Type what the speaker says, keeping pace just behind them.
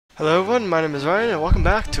Hello everyone, my name is Ryan and welcome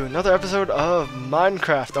back to another episode of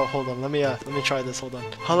Minecraft. Oh, hold on, let me try this, hold on.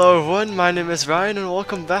 Hello everyone, my name is Ryan and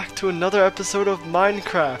welcome back to another episode of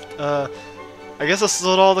Minecraft. I guess this is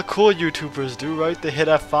what all the cool YouTubers do, right? They hit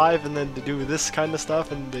F5 and then they do this kind of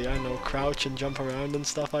stuff and they, I don't know, crouch and jump around and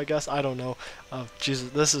stuff, I guess. I don't know. Jesus,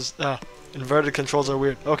 this is, inverted controls are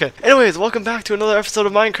weird. Okay. Anyways, welcome back to another episode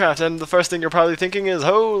of Minecraft, and the first thing you're probably thinking is,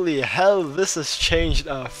 holy hell, this has changed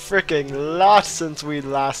a freaking lot since we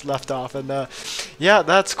last left off, and yeah,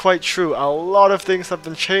 that's quite true. A lot of things have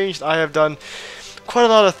been changed. I have done quite a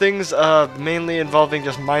lot of things, mainly involving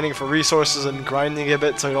just mining for resources and grinding a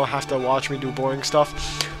bit, so you don't have to watch me do boring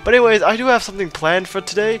stuff. But anyways, I do have something planned for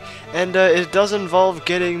today, and it does involve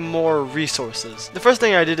getting more resources. The first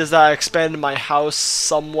thing I did is that I expanded my house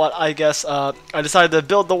somewhat, I guess. I decided to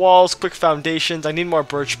build the walls, quick foundations. I need more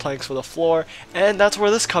birch planks for the floor, and that's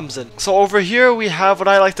where this comes in. So over here we have what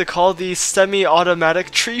I like to call the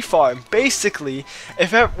semi-automatic tree farm. Basically,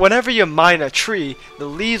 whenever you mine a tree, the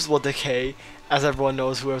leaves will decay. As everyone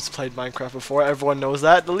knows who has played Minecraft before, everyone knows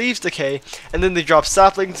that. The leaves decay, and then they drop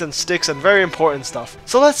saplings and sticks and very important stuff.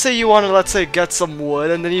 So let's say you want to, get some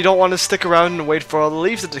wood, and then you don't want to stick around and wait for all the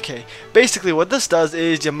leaves to decay. Basically what this does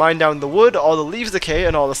is you mine down the wood, all the leaves decay,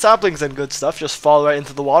 and all the saplings and good stuff just fall right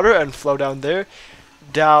into the water and flow down there,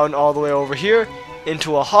 down all the way over here,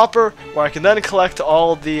 into a hopper, where I can then collect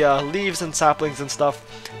all the leaves and saplings and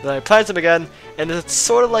stuff. Then I plant them again, and it's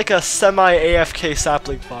sort of like a semi-AFK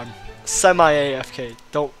sapling farm. Semi-AFK.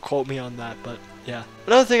 Don't quote me on that, but yeah.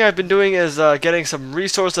 Another thing I've been doing is getting some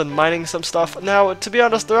resource and mining some stuff. Now, to be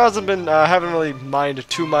honest, there hasn't been, I haven't really mined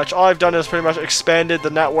too much. All I've done is pretty much expanded the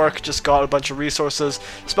network, just got a bunch of resources,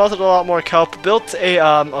 smelted a lot more kelp, built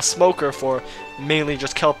a smoker for mainly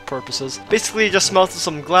just kelp purposes. Basically, just smelted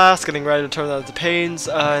some glass, getting ready to turn that into panes,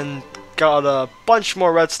 and got a bunch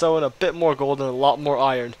more redstone, a bit more gold, and a lot more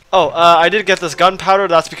iron. Oh, I did get this gunpowder.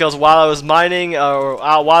 That's because while I was mining,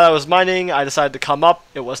 I decided to come up.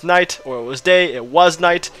 It was night, or it was day. It was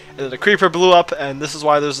night, and then the creeper blew up, and this is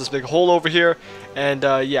why there's this big hole over here. And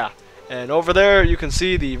yeah, and over there you can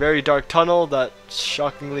see the very dark tunnel that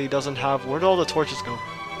shockingly doesn't have. Where did all the torches go?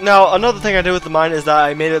 Now, another thing I did with the mine is that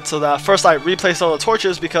I made it so that first I replaced all the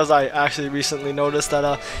torches because I actually recently noticed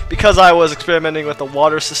that because I was experimenting with the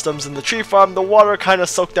water systems in the tree farm, the water kind of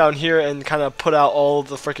soaked down here and kind of put out all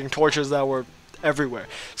the freaking torches that were everywhere.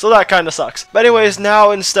 So that kind of sucks. But anyways, now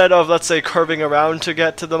instead of, let's say, curving around to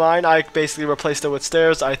get to the mine, I basically replaced it with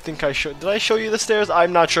stairs. I think I should. Did I show you the stairs?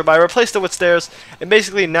 I'm not sure, but I replaced it with stairs. And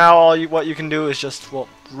basically now what you can do is just, well,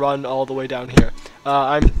 run all the way down here.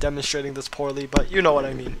 I'm demonstrating this poorly, but you know what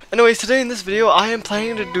I mean. Anyways, today in this video, I am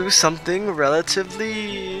planning to do something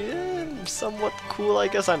relatively somewhat cool, I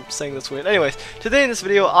guess. I'm saying this weird. Anyways, today in this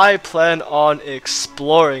video, I plan on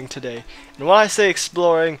exploring today. And when I say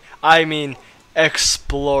exploring, I mean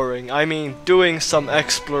exploring. I mean doing some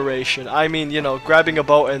exploration. I mean, you know, grabbing a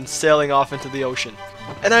boat and sailing off into the ocean.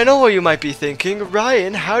 And I know what you might be thinking,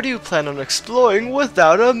 Ryan, how do you plan on exploring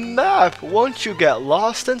without a map? Won't you get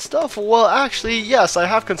lost and stuff? Well, actually, yes, I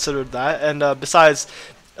have considered that, and besides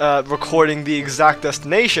recording the exact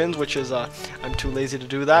destinations, which is, I'm too lazy to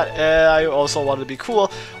do that, I also want to be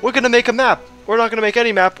cool, we're gonna make a map. We're not gonna make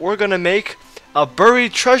any map, we're gonna make a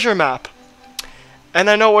buried treasure map. And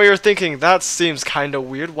I know what you're thinking, that seems kinda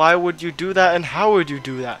weird. Why would you do that and how would you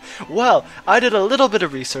do that? Well, I did a little bit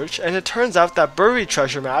of research and it turns out that buried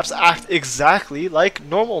treasure maps act exactly like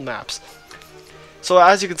normal maps. So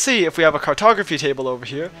as you can see, if we have a cartography table over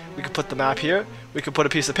here, we can put the map here, we can put a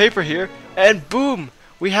piece of paper here, and boom!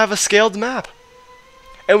 We have a scaled map.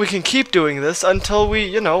 And we can keep doing this until we,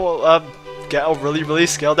 you know, get a really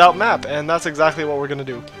scaled out map, and that's exactly what we're gonna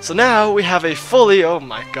do. So now we have a fully, oh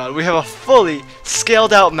my god, we have a fully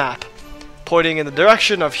scaled out map pointing in the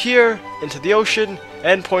direction of here into the ocean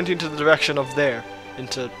and pointing to the direction of there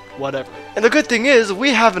into whatever. And the good thing is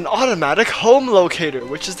we have an automatic home locator,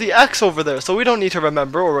 which is the X over there, so we don't need to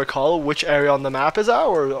remember or recall which area on the map is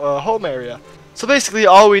our home area. So basically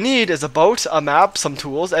all we need is a boat, a map, some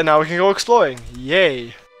tools, and now we can go exploring.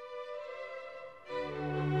 Yay!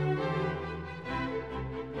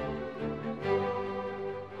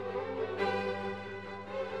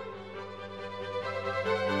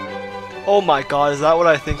 Oh my god, is that what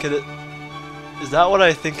I think it is? Is that what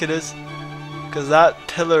I think it is? Because that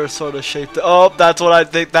pillar sort of shaped it. Oh, that's what I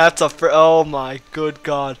think. That's a oh my good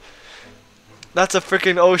god. That's a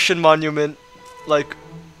freaking ocean monument. Like,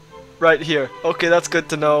 right here. Okay, that's good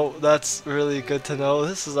to know. That's really good to know.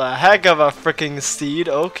 This is a heck of a freaking seed.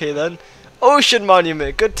 Okay then. Ocean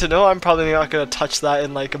monument. Good to know. I'm probably not going to touch that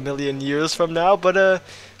in like a million years from now. But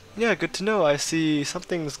Yeah, good to know. I see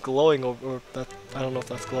something's glowing over, or that, I don't know if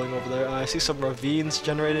that's glowing over there. I see some ravines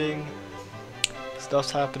generating.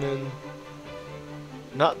 Stuff's happening.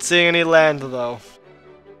 Not seeing any land though.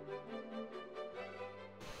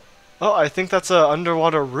 Oh, I think that's a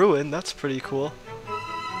underwater ruin. That's pretty cool.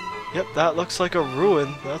 Yep, that looks like a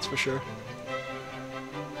ruin, that's for sure.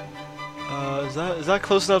 Is that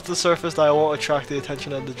close enough to the surface that I won't attract the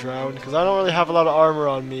attention of the drowned? Because I don't really have a lot of armor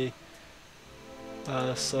on me.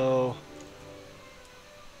 So...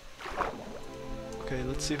 Okay,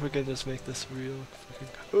 let's see if we can just make this real.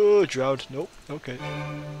 Oh, drowned. Nope. Okay.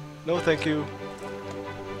 No, thank you.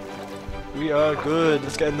 We are good.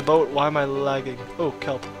 Let's get in the boat. Why am I lagging? Oh,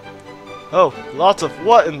 kelp. Oh, lots of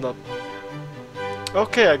what in the...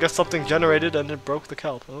 Okay, I guess something generated and it broke the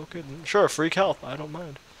kelp. Okay, sure, free kelp. I don't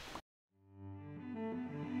mind.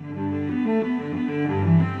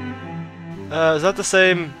 Is that the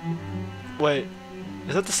same... Wait.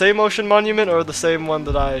 Is that the same ocean monument or the same one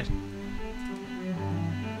that I...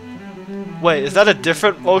 Wait, is that a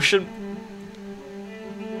different ocean...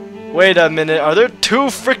 Wait a minute, are there two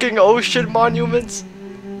freaking ocean monuments?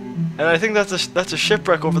 And I think that's a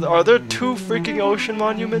shipwreck over there. Are there two freaking ocean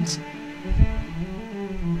monuments?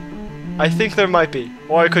 I think there might be.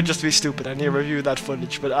 Or I could just be stupid. I need to review that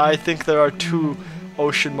footage. But I think there are two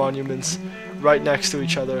ocean monuments right next to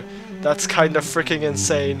each other. That's kind of freaking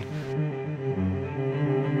insane.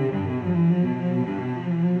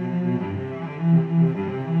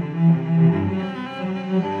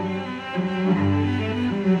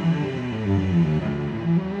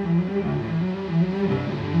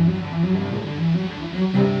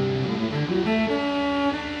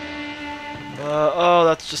 Oh,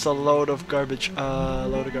 that's just a load of garbage.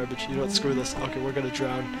 Load of garbage. You know what? Screw this. Okay, we're gonna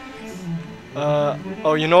drown.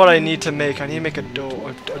 Oh, you know what I need to make? I need to make a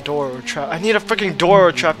door or trap. I need a freaking door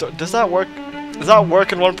or trap door. Does that work? Does that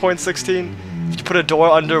work in 1.16? If you put a door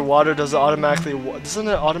underwater, does it automatically? Doesn't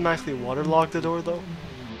it automatically waterlog the door though?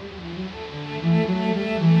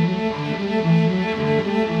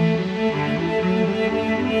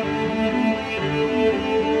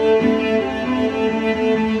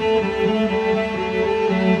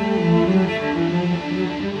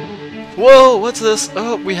 Whoa, what's this?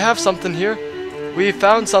 Oh, we have something here. We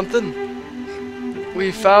found something.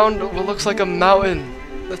 We found what looks like a mountain.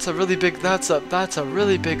 That's a really big, that's a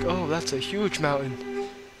really big, oh, that's a huge mountain.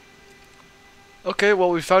 Okay,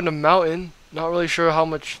 well, we found a mountain. Not really sure how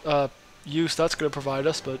much use that's going to provide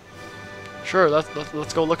us, but sure,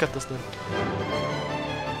 let's go look at this then.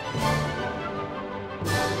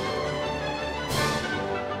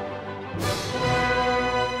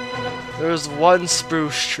 There's one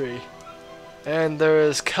spruce tree. And there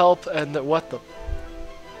is kelp and what the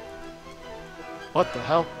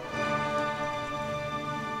hell?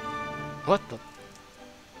 What the?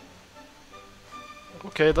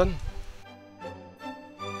 Okay then.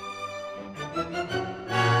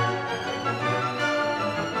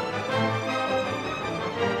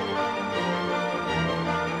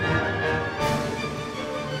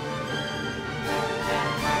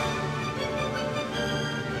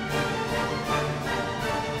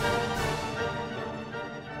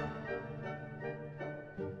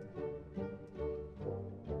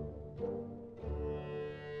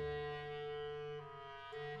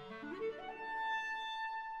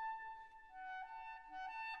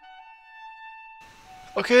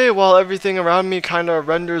 Okay, while everything around me kind of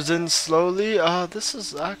renders in slowly, this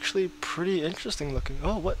is actually pretty interesting looking.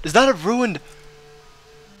 Oh, what? Is that a ruined...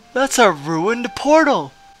 That's a ruined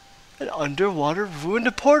portal! An underwater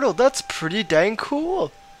ruined portal! That's pretty dang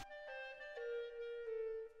cool!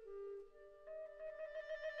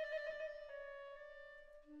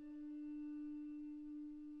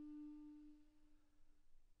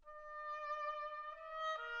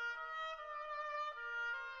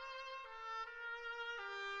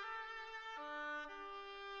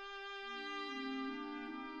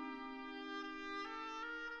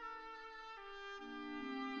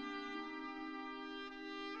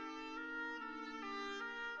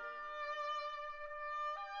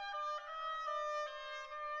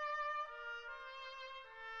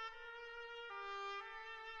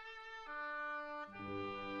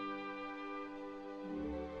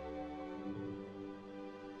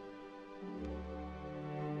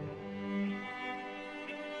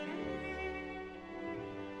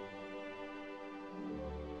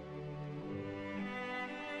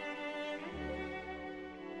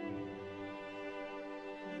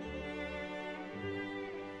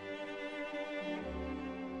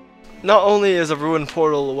 Not only is a ruined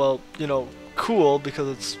portal, well, you know, cool because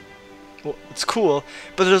it's well, it's cool,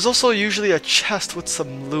 but there's also usually a chest with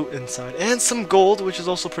some loot inside, and some gold, which is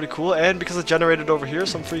also pretty cool, and because it generated over here,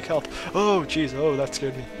 some free kelp. Oh, jeez, oh, that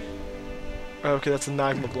scared me. Okay, that's the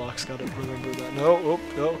magma blocks, gotta remember that. No, oh,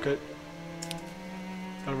 no, okay.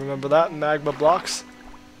 Gotta remember that, magma blocks.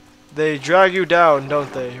 They drag you down,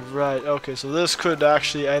 don't they? Right, okay, so this could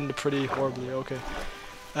actually end pretty horribly, okay.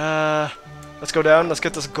 Let's go down, let's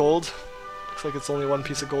get this gold. Looks like it's only one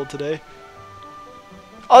piece of gold today.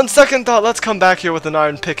 On second thought, let's come back here with an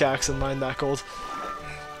iron pickaxe and mine that gold.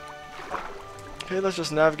 Okay, let's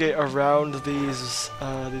just navigate around these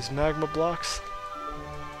magma blocks.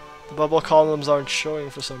 The bubble columns aren't showing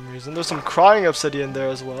for some reason. There's some crying obsidian there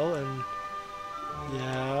as well, and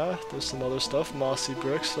yeah, there's some other stuff. Mossy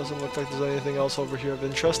bricks. Doesn't look like there's anything else over here of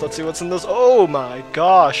interest. Let's see what's in this. Oh my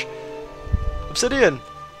gosh! Obsidian!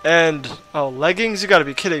 And, oh, leggings? You gotta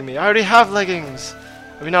be kidding me. I already have leggings!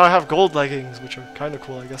 I mean, now I have gold leggings, which are kinda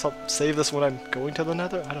cool. I guess I'll save this when I'm going to the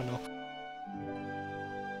nether? I don't know.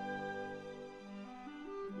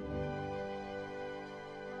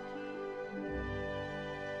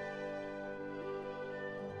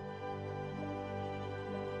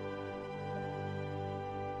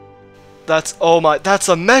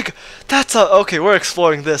 Okay, we're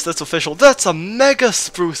exploring this, that's official. That's a mega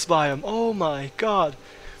spruce biome, oh my god.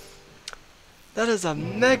 That is a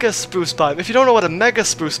mega spruce biome. If you don't know what a mega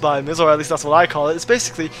spruce biome is, or at least that's what I call it, it's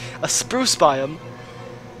basically a spruce biome,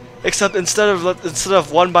 except instead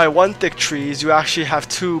of 1 by 1 thick trees, you actually have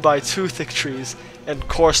 2 by 2 thick trees, and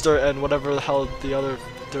coarse dirt and whatever the hell the other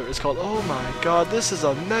dirt is called. Oh my god, this is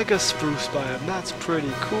a mega spruce biome, that's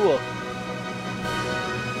pretty cool.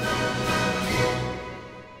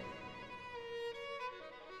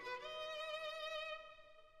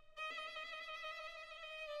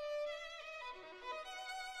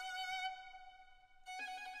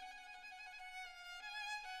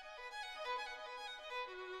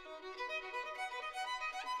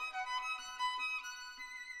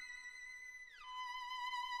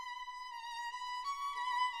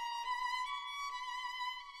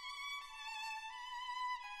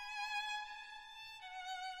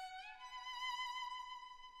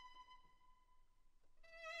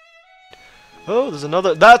 Oh, there's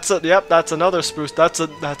another. Yep, that's another spruce. That's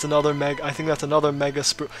another meg. I think that's another mega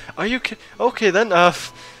spruce. Are you kidding? Okay then.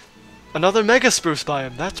 Another mega spruce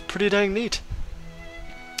biome. That's pretty dang neat.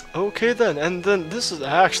 Okay then, and then this is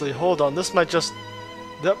actually. Hold on, this might just.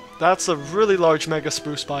 Yep, that's a really large mega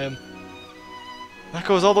spruce biome. That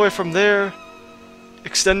goes all the way from there,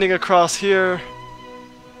 extending across here,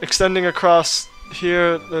 extending across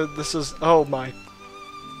here. This is. Oh my.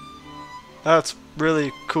 That's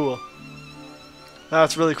really cool.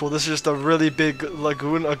 That's really cool. This is just a really big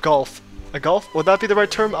lagoon, a gulf. A gulf? Would that be the right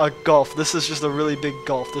term? A gulf. This is just a really big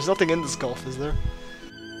gulf. There's nothing in this gulf, is there?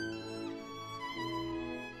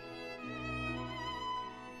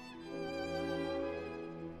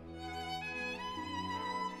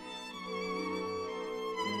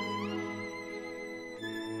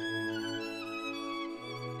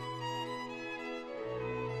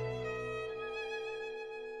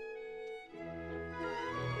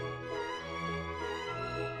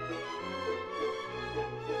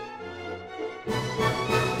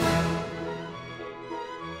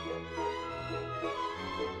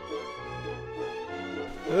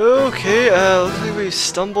 Okay, looks like we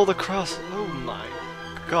stumbled across. Oh my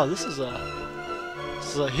god, this is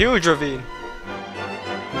a huge ravine.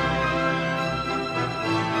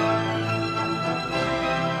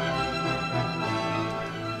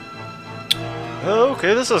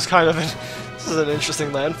 Okay, this is kind of this is an interesting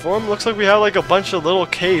landform. Looks like we have like a bunch of little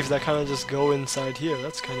caves that kind of just go inside here.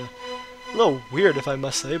 That's kind of a little weird, if I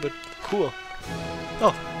must say, but cool.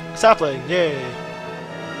 Oh, sapling! Yay!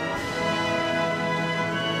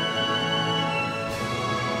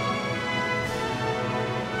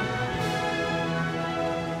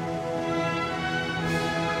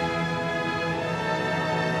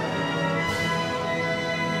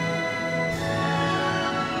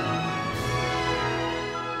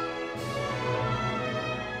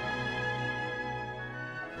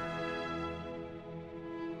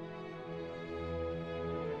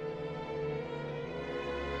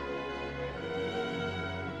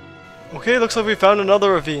 Okay, looks like we found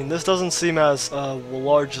another ravine. This doesn't seem as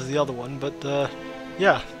large as the other one, but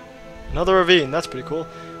yeah, another ravine. That's pretty cool.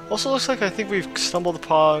 Also looks like I think we've stumbled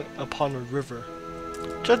upon a river,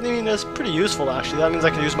 which I mean is pretty useful actually. That means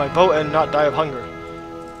I can use my boat and not die of hunger.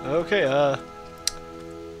 Okay,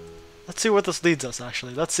 let's see where this leads us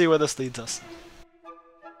actually. Let's see where this leads us.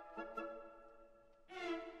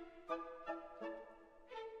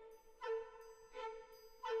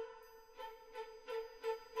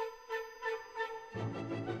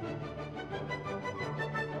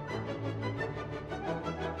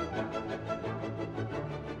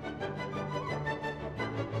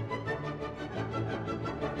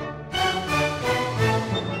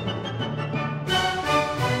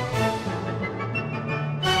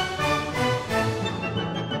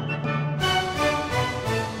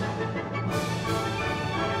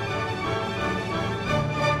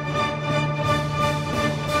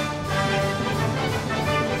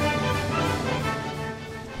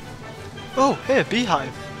 Oh, hey, a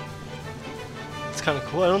beehive. It's kind of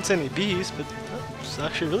cool. I don't see any bees, but it's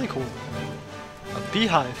actually really cool. A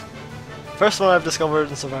beehive. First one I've discovered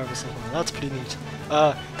in survival so far. That's pretty neat.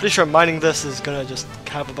 Pretty sure mining this is gonna just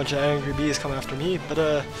have a bunch of angry bees come after me, but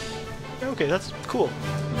yeah, okay, that's cool.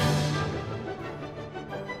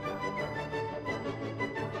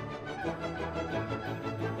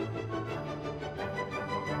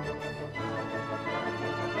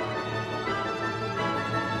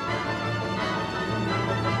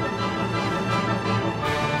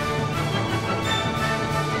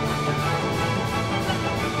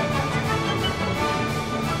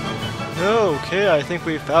 Okay, I think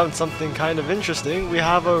we found something kind of interesting. We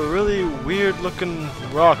have a really weird looking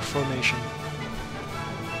rock formation.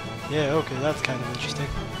 Yeah, okay, that's kind of interesting.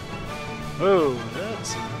 Oh,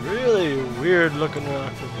 that's a really weird looking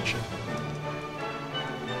rock formation.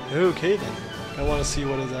 Okay then, I want to see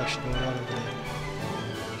what is actually going on over there.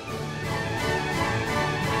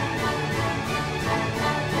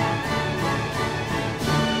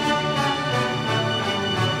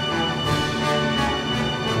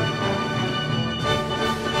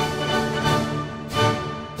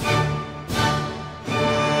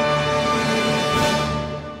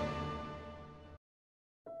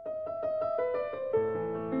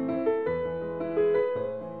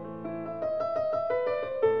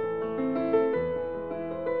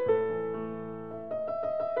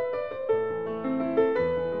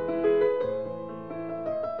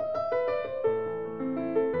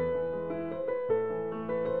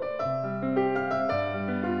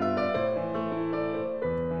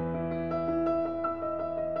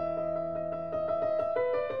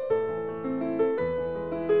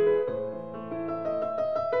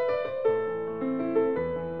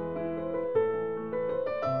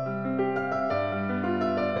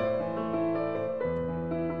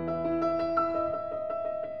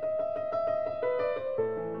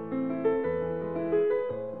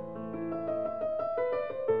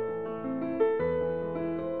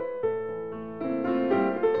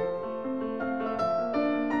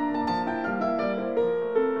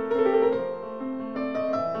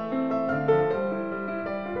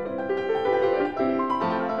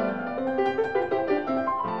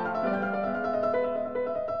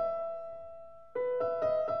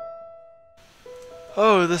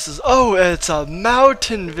 Oh, it's a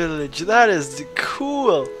mountain village. That is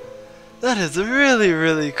cool. That is really,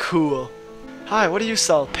 really cool. Hi, what do you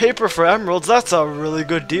sell? Paper for emeralds? That's a really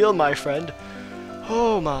good deal, my friend.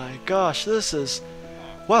 Oh my gosh, this is...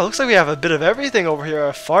 Wow, looks like we have a bit of everything over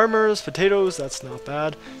here. Farmers, potatoes, that's not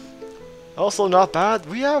bad. Also not bad.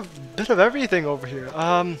 We have a bit of everything over here.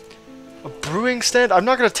 A brewing stand? I'm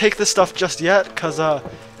not going to take this stuff just yet, because, A,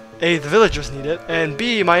 the villagers need it, and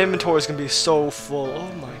B, my inventory is going to be so full.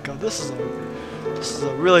 Oh my god, this is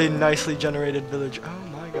a really nicely generated village. Oh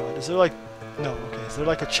my god, is there like... No, okay, is there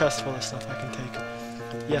like a chest full of stuff I can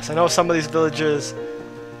take? Yes, I know some of these villager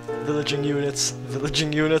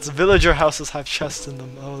houses have chests in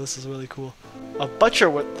them. Oh, this is really cool. A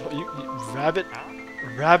butcher with...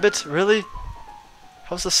 Rabbit? Really?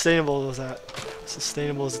 How sustainable is that? How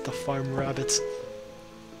sustainable is it to farm rabbits?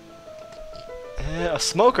 A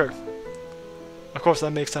smoker. Of course,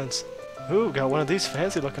 that makes sense. Ooh, got one of these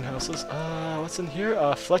fancy looking houses. What's in here?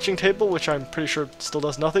 A fletching table, which I'm pretty sure still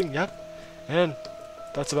does nothing. Yep. And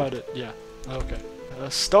that's about it. Yeah. Okay. A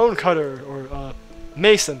stone cutter, or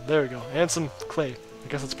mason. There we go. And some clay. I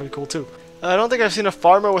guess that's pretty cool too. I don't think I've seen a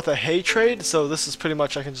farmer with a hay trade, so this is pretty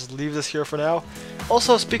much, I can just leave this here for now.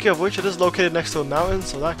 Also, speaking of which, it is located next to a mountain,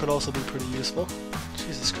 so that could also be pretty useful.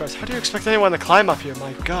 Jesus Christ, how do you expect anyone to climb up here?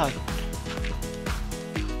 My god.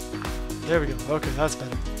 There we go. Okay, that's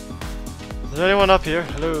better. Is there anyone up here?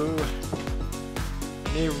 Hello?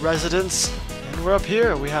 Any residents? And we're up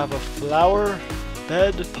here. We have a flower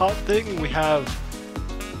bed pot thing. We have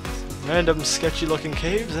random sketchy looking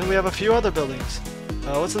caves, and we have a few other buildings.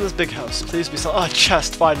 What's in this big house? Please be so. Ah,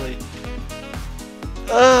 chest, finally.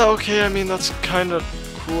 Okay, I mean, that's kind of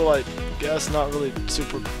cool, I guess. Not really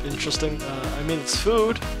super interesting. I mean, it's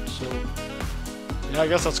food, so... Yeah, I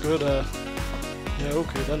guess that's good. Yeah,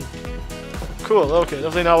 okay, then. Cool, okay,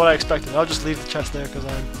 definitely not what I expected. I'll just leave the chest there, because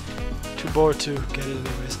I'm too bored to get it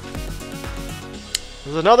anyways.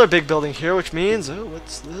 There's another big building here, which means... Oh,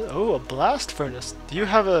 what's this? Oh, a blast furnace. Do you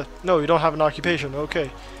have a... No, you don't have an occupation.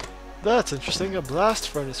 Okay. That's interesting, a blast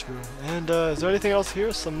furnace room. And is there anything else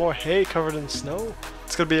here? Some more hay covered in snow?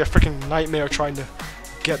 It's gonna be a freaking nightmare trying to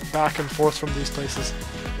get back and forth from these places.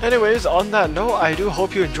 Anyways, on that note, I do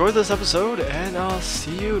hope you enjoyed this episode, and I'll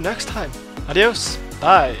see you next time. Adios,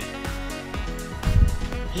 bye.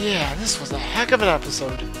 Yeah, this was a heck of an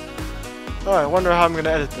episode. Oh, I wonder how I'm gonna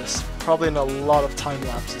edit this. Probably in a lot of time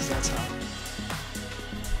lapses, that's how.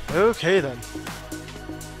 Okay then.